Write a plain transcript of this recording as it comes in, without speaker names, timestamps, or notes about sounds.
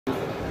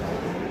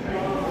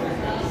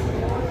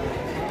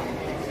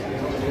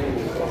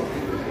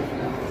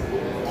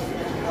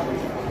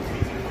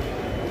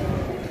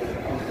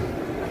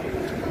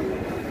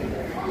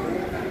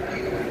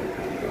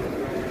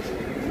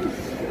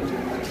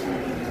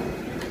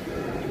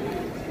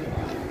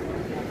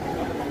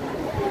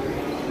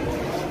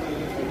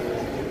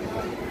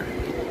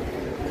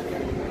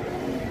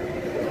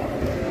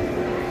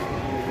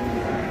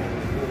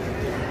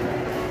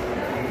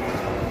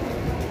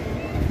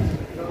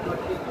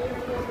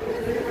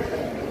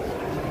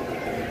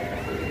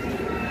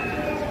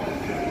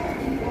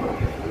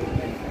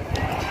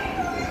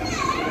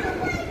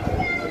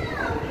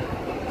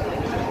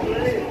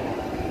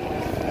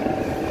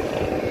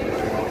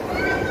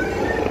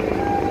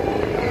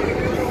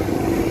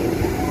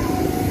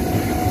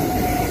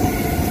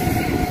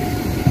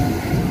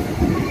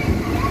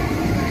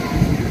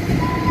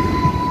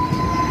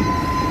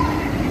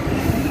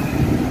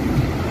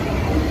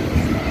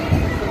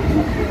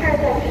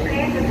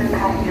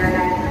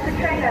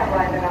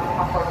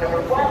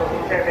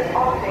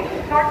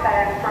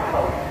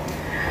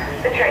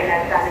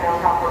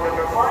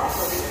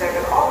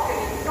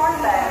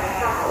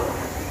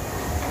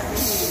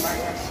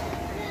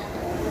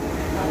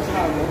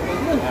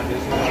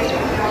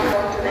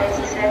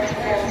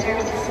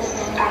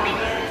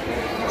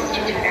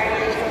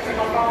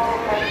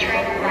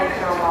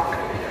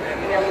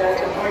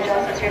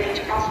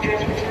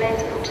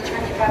now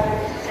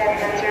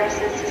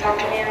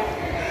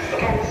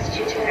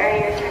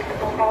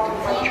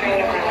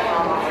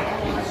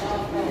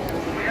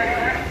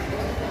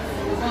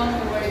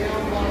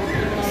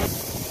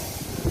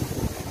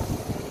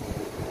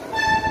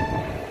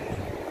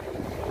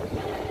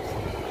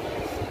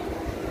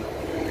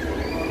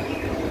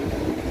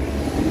on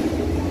platform number 1, this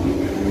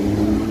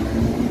train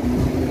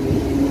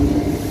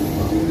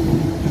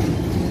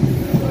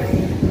is out of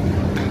service.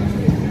 That's a train now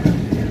arriving on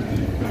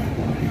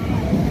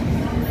platform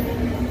number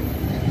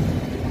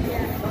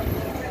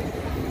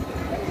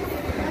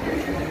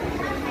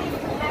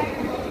 1,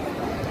 this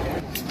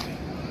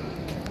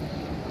train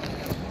is out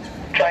of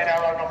service. Train now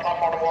arriving on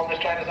platform number 1, this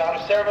train is out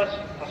of service.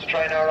 That's a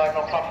train now arriving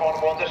on platform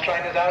number 1, this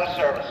train is out of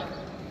service.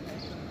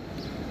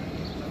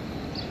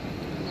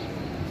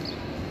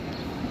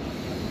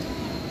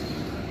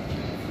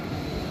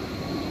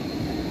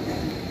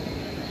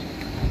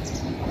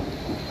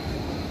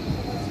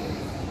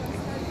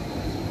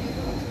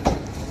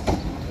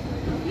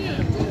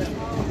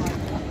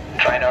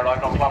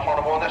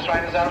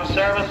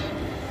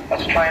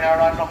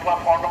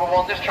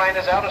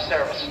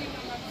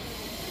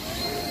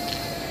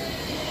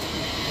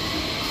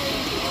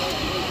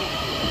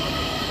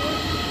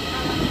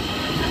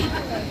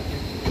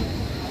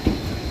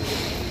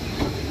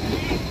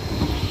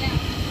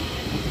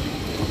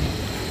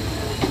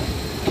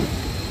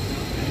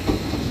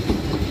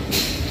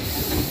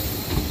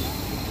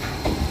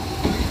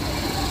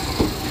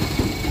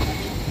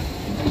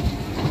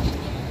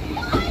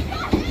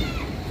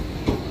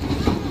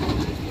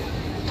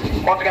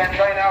 Once again,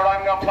 train now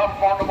arriving on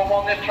platform number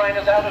 1, this train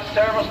is out of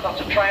service.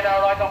 That's a train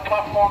now arriving on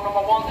platform number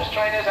 1, this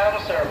train is out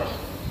of service.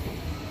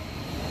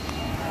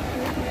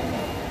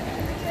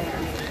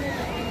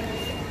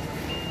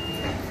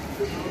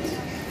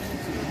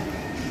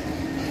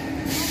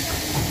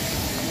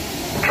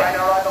 Train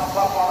now arriving on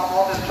platform number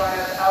 1, this train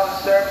is out of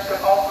service.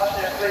 Could all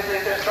passengers please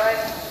leave this train?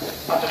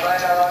 That's a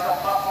train now arriving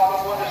on platform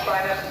number 1, this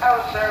train is out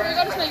of service.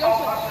 Could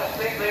all passengers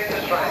please leave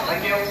this train?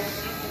 Thank you.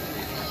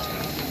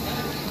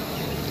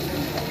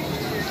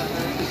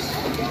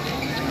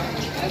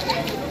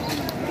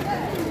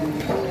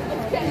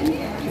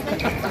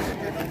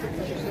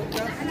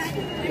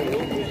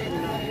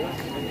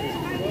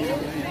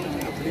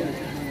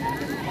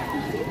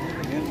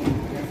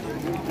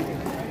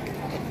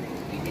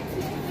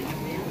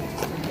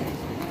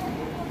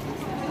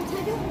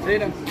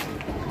 Zena.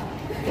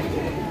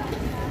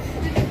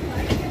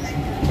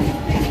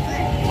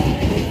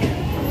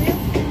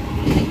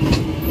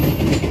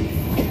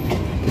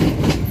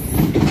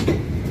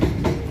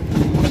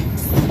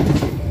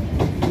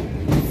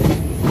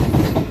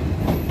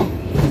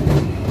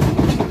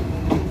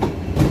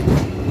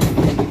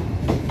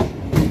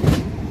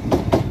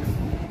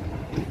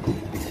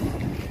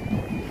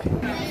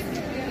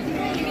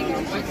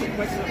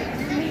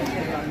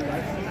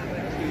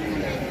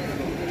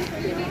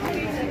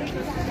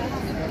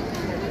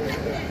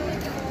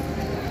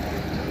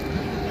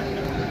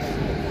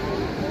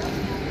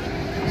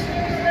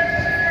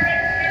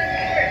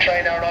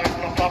 Train now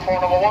arriving on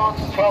platform number 1,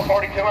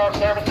 12:42 hour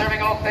service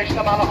serving all stations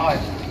of Malahide.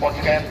 Once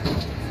again,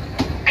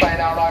 train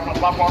now arriving on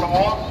platform number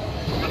 1,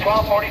 the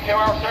 12:42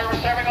 hour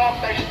service serving all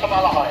stations of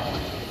Malahide.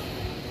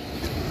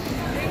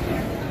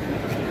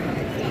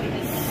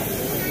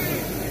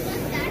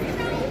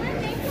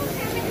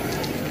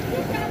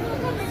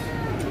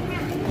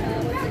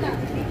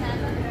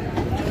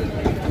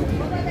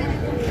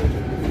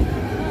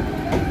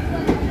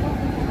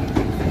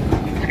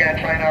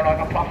 Train now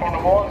arriving on platform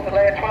number 1,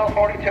 delay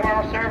 12:42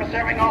 hour service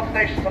serving all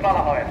stations of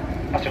Malahide.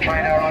 That's a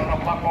train now arriving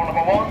on platform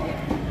number 1.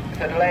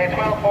 It's a delay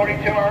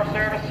 12:42 hour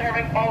service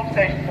serving all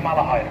stations of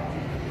Malahide.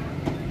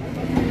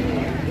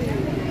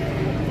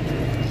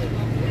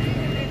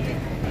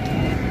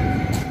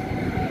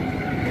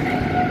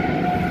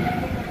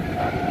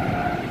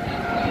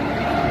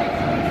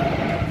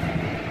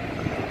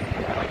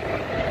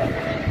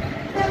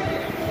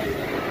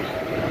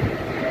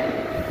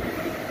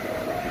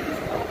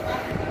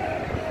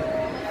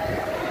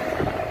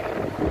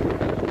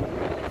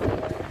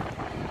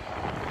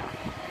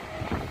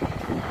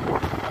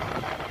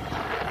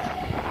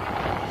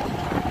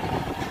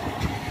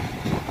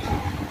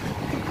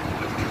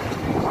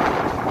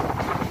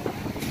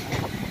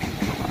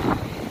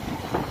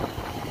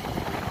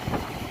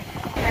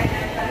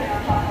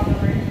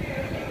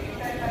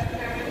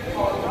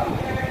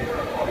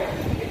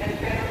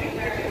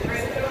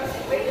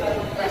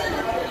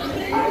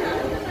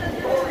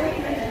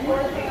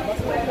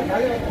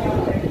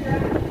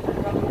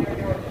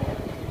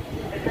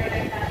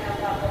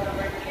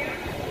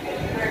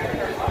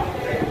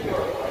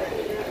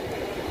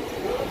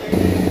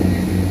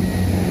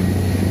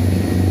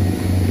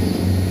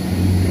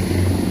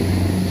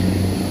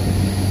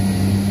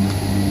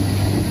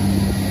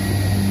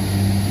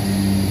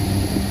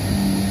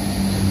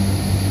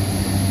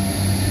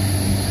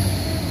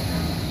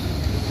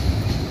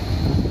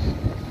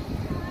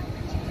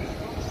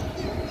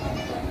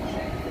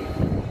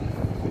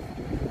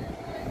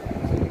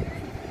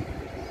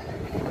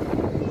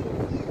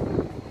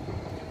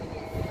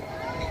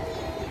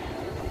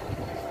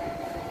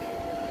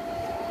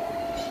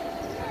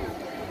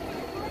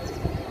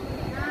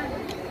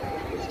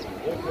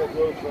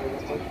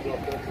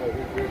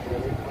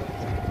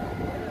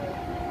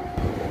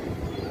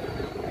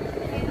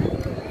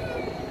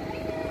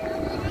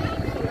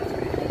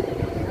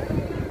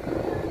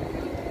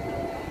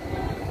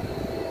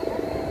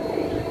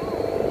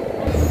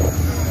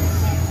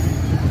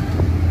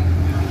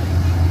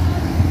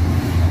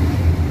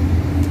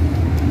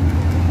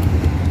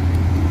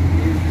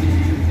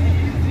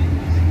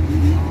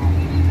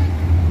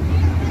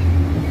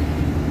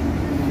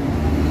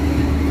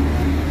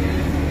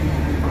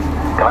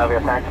 Can I have your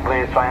attention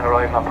please? Train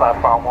arriving on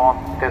platform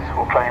 1. This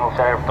train will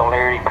serve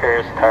Dunleary,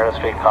 Pearse, Tara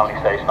Street, Colony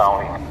Station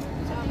only.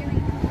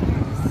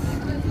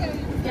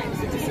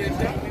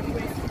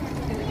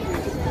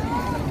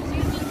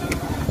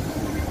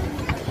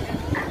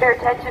 Your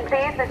attention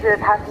please, this is a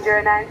passenger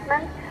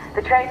announcement.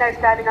 The train now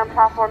standing on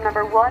platform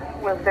number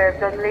 1 will serve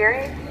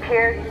Dunleary,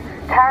 Pearse,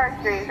 Tara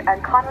Street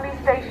and Connolly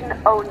Station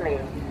only.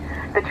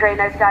 The train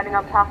now standing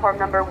on platform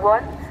number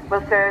 1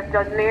 will serve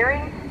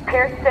Dunleary,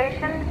 Pearse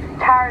Station,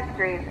 Tara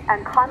Street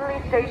and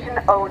Connolly Station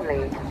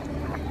only.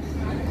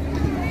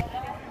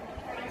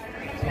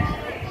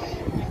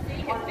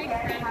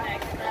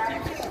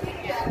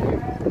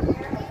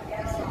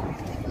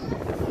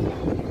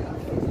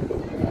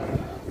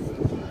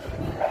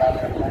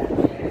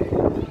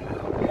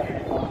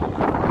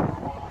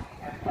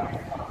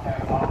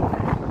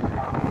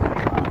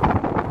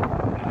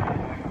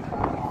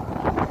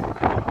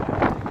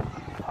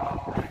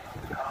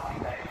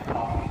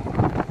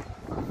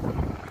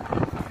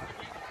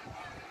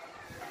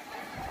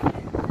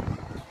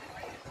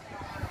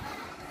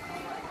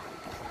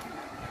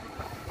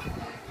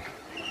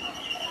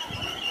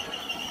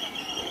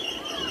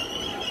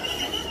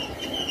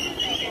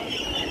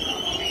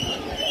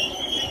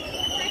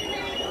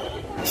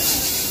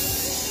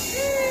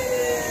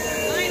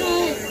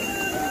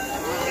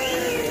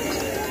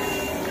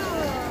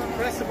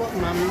 Press the button,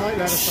 man. You might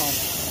let us on.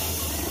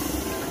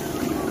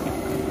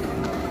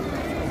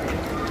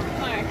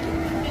 Mark,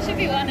 there should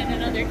be one in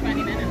another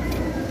 20 minutes.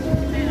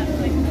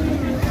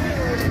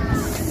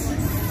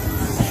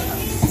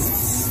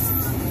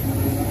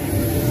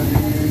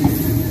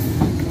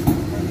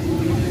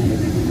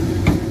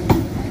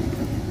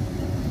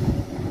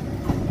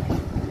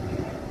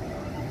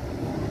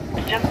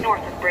 Just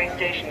north of Bray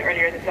Station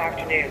earlier this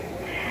afternoon.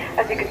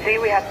 As you can see,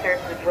 we have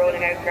services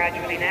rolling out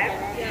gradually now.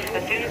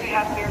 As soon as we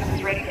have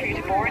services ready for you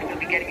to board, we'll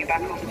be getting you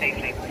back home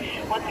safely.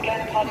 Once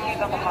again,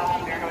 apologies on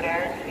behalf of Airroad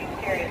Air. Please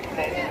serious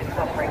today is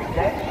suffering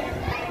today.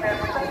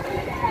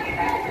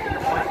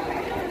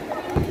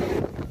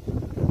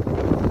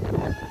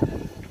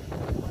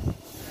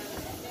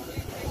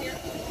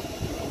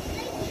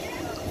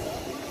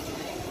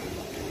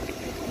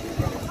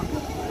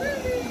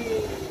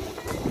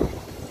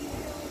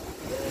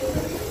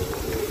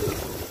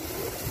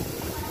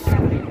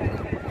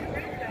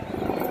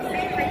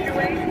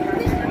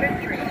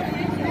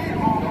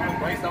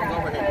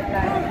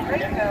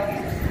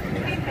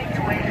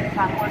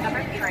 Platform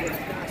number 3.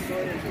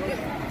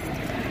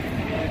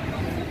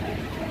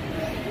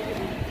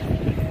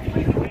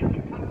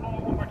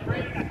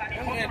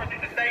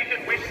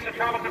 Wishing to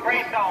travel to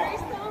Greystone,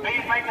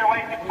 please make your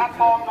way to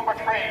platform number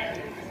 3.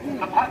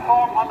 The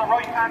platform on the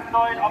right hand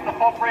side of the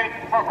footbridge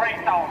for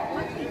Greystone.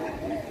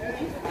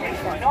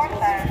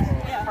 Northbound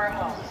for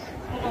home.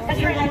 The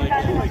train is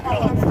standing on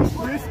platform number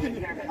 4.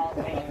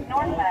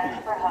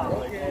 Northbound for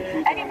home.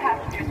 Any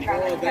passengers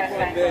traveling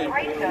southbound from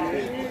Greystone,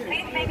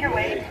 please make your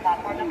way to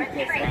platform number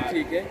 3.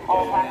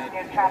 All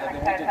passengers traveling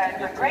southbound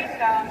from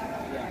Greystone,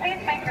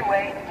 please make your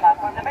way to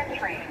platform number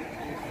 3.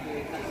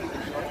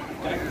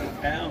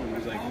 Down. He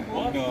was like,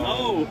 what?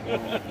 No.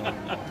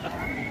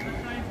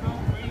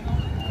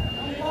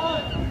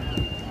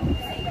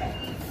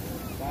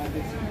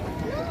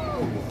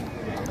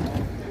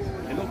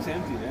 It looks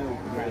empty now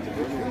compared to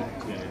earlier.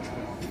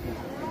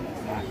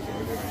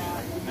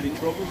 Any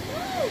trouble?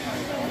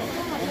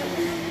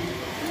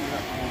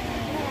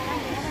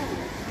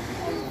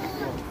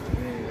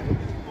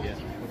 Yeah.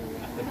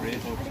 At the Bray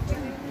hub.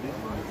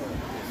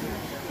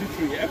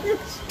 2-3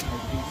 hours?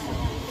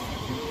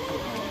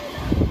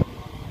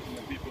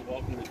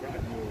 Walking the track.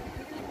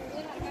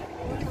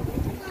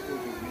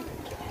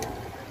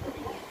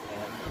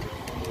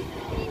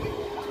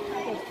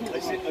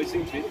 I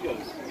seen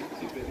videos.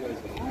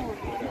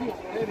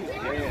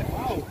 Yeah.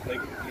 Wow.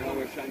 Like, you know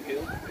where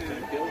Shankill?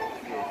 Shankill?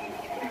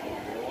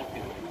 You're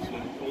walking. So I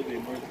pulled the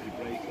emergency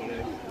brake,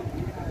 whatever.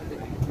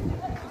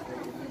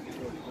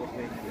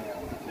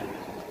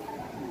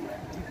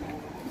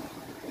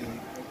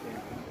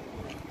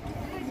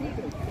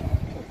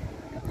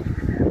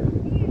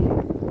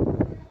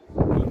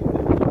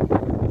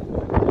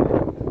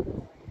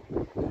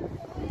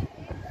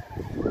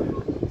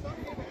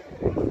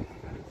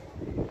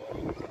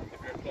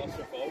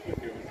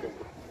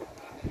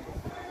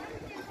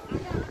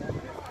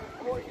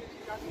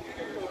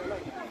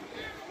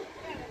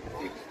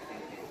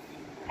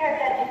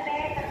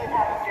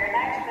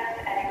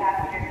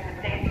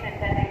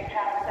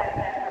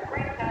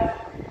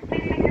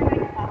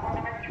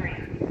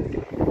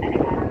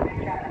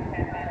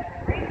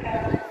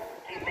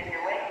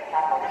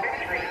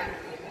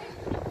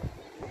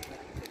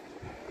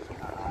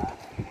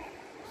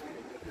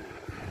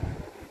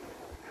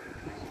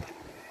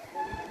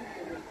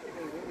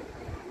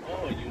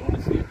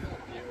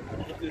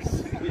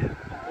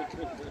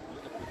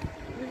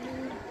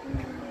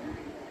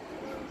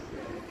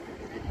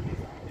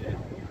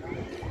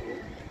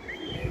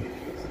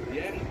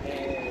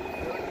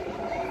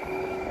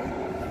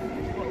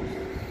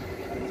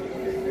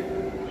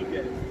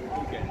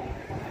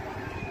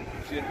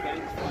 shit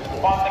things.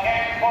 Once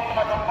again,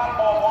 customers from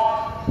platform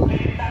 1,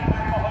 please stand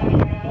back behind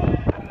the yellow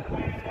line and the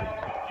train is now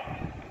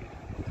approaching.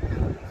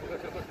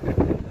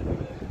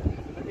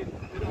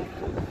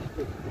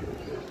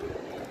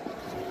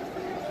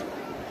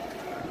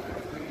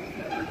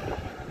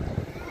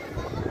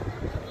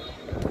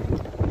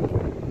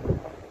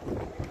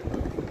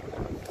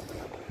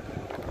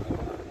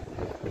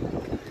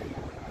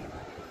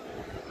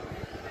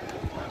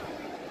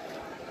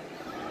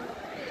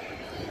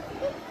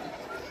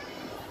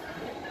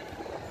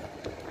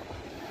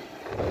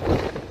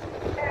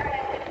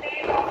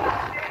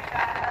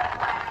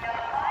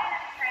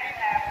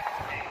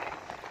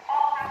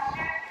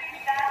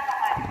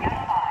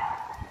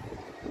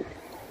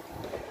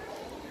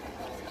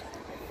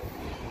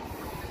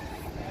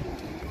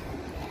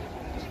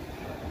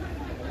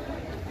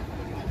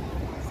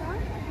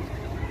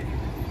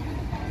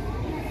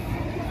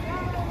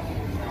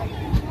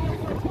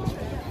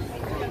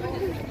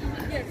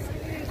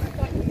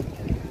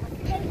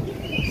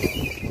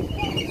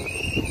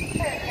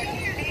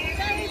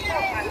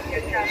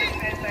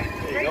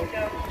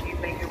 Please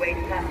make your way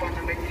to platform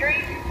number 3.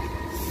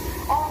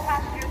 All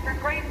passengers for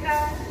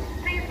Greystone,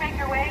 please make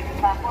your way to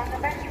platform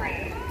number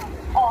 3.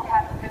 All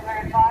passengers are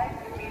advised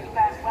to please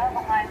stand well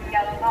behind the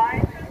yellow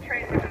line.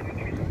 Trains are moving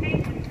through the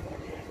station.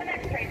 The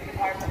next train to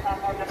depart from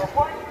platform number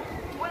 1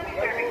 will be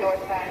serving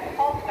northbound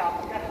all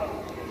stops at home.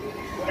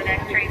 The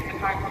next train to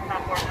depart from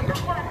platform number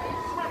 1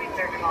 will be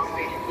serving all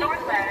stations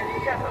northbound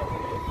to home.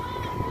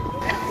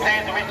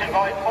 Saying the region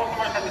voice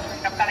customers that the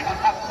train are standing on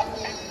platform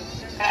 2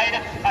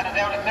 and is out of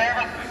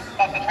service.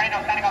 That the train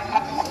are standing on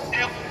platform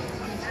 2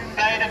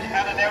 and is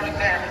out of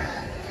service.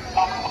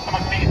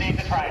 Customers please leave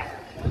the train.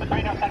 The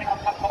train are standing on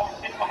platform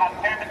 2 has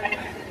permanently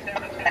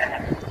out of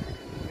service.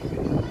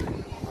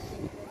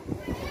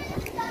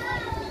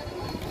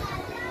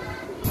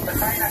 The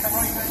train at the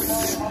right hand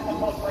side on the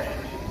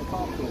footbridge.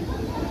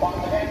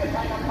 Once again, the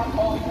train on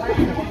platform 3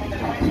 will be the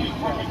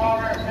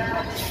 2024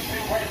 service to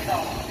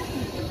Greystone.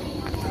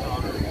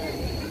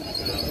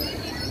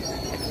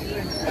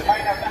 The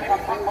train that's standing on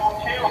platform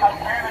 2 has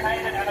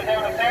terminated and is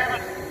out of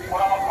service. Will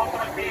all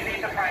customers please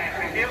leave the train?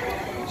 Thank you.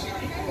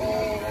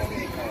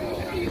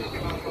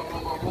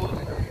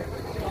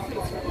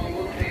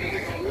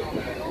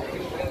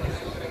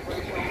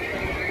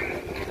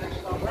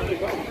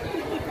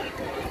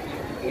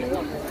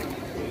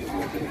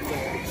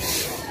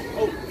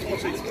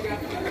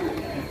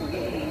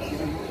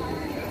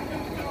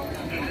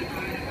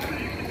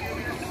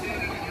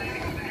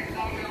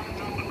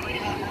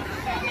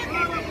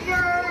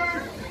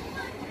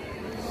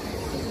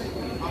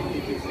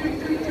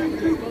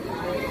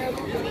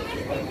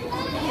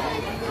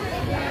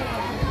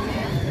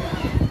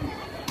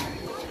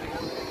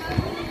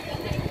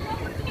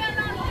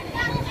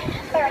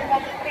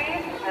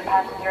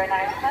 Passenger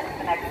announcement.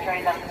 The next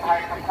train that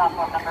departs from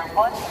platform number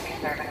 1 will be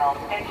serving all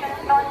stations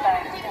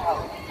northbound to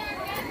home.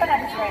 The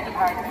next train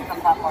departing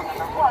from platform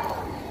number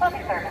 1 will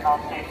be serving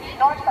all stations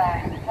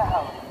northbound to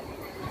home.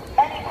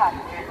 Any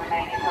passengers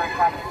remaining who are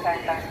traveling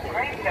southbound to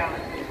Greystone,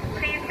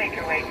 please make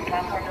your way to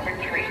platform number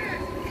 3.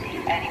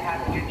 Any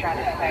passengers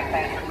traveling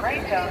southbound from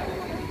Greystone,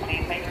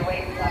 please make your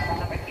way to platform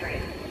number 3.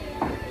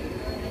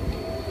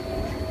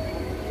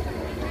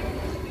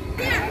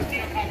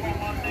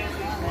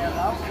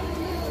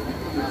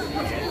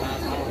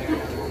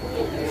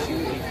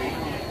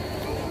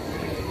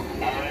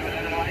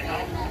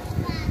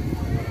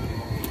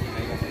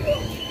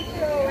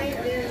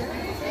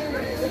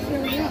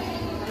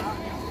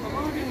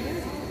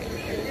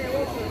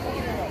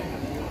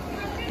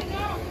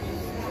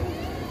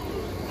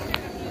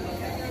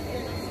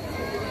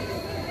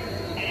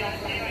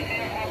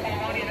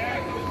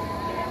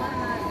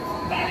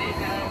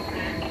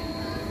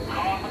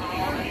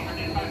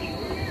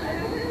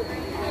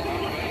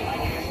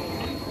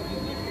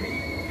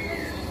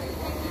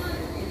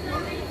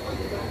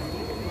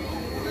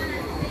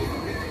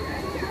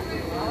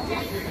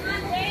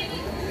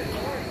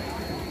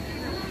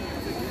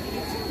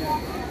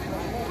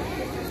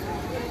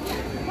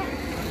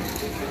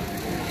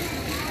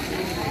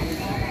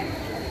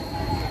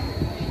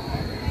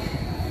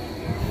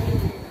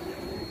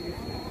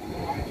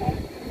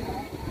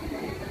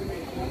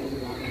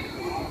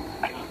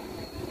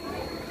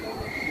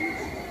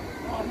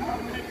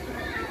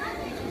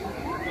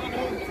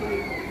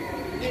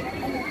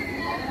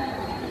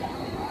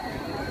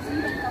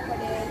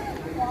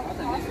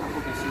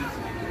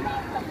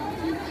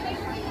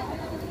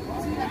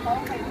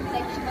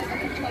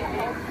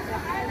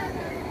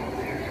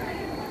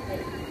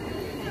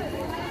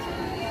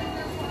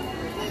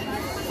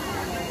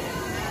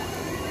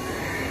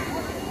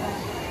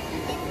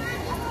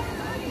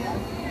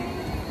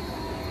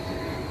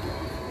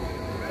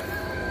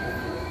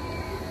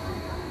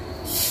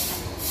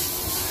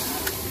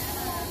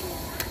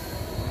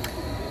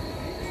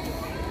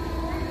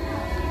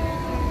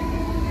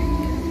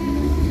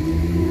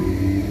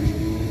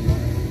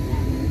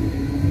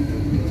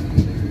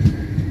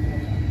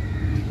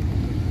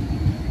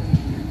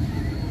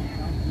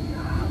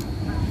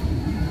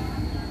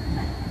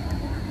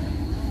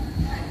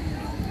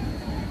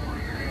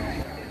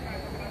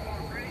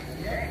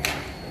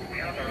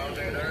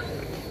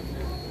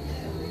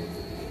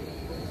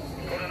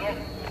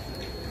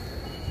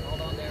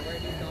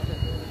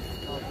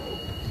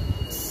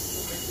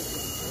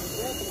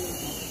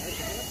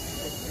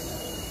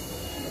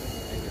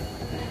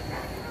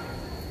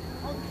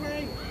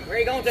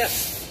 you going to?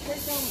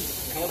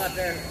 Hold that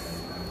there.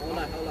 Hold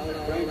that.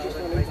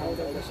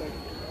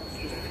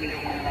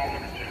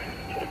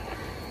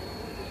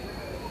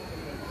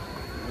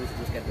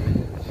 Just get the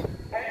ring.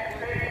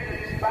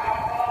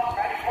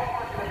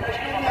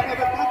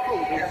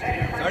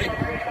 Sorry?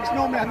 It's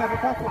normally another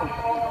platform.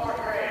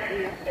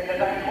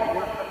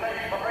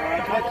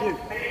 Thank you.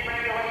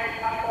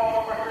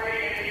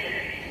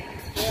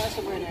 Yeah, that's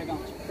the way they're going.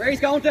 Where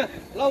he's going to?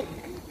 Hello.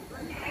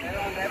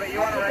 You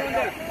want to raise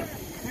up?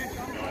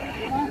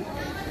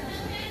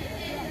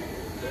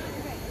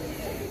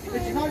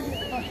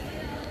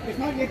 It's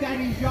not your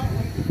daddy's yacht.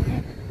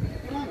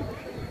 Come on.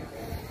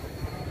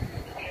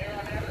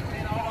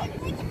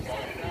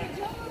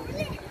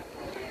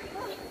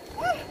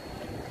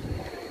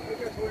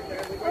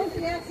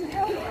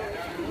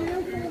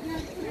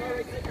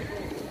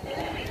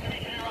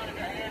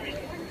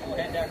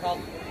 Okay, there, Carl.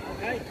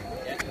 Okay.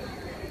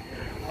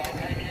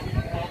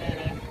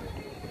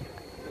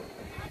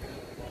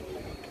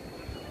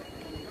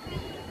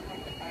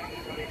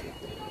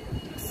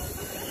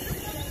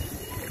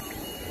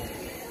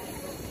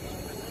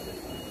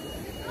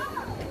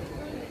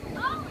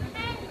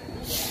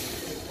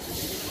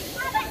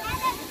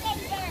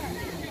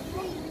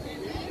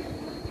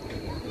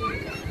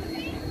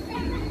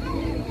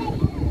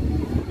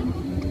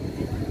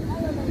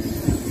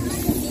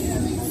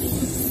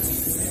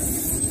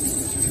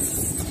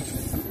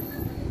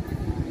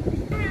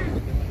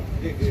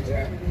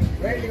 Yeah.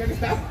 Ray, you gonna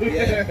stop?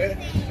 Yeah.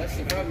 That's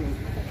the problem.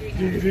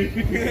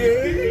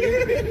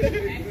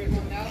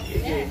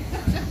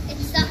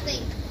 It's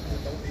stopping.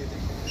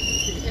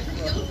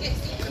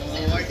 Oh,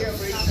 I can't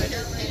breathe.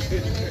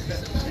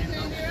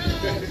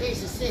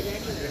 There's a sit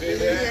anyway.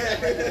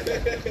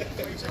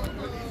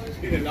 It's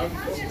been a long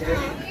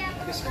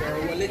time. This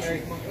sparrow, well,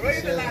 literally.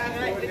 Right, the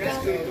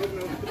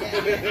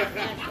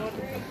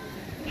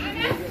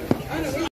lad.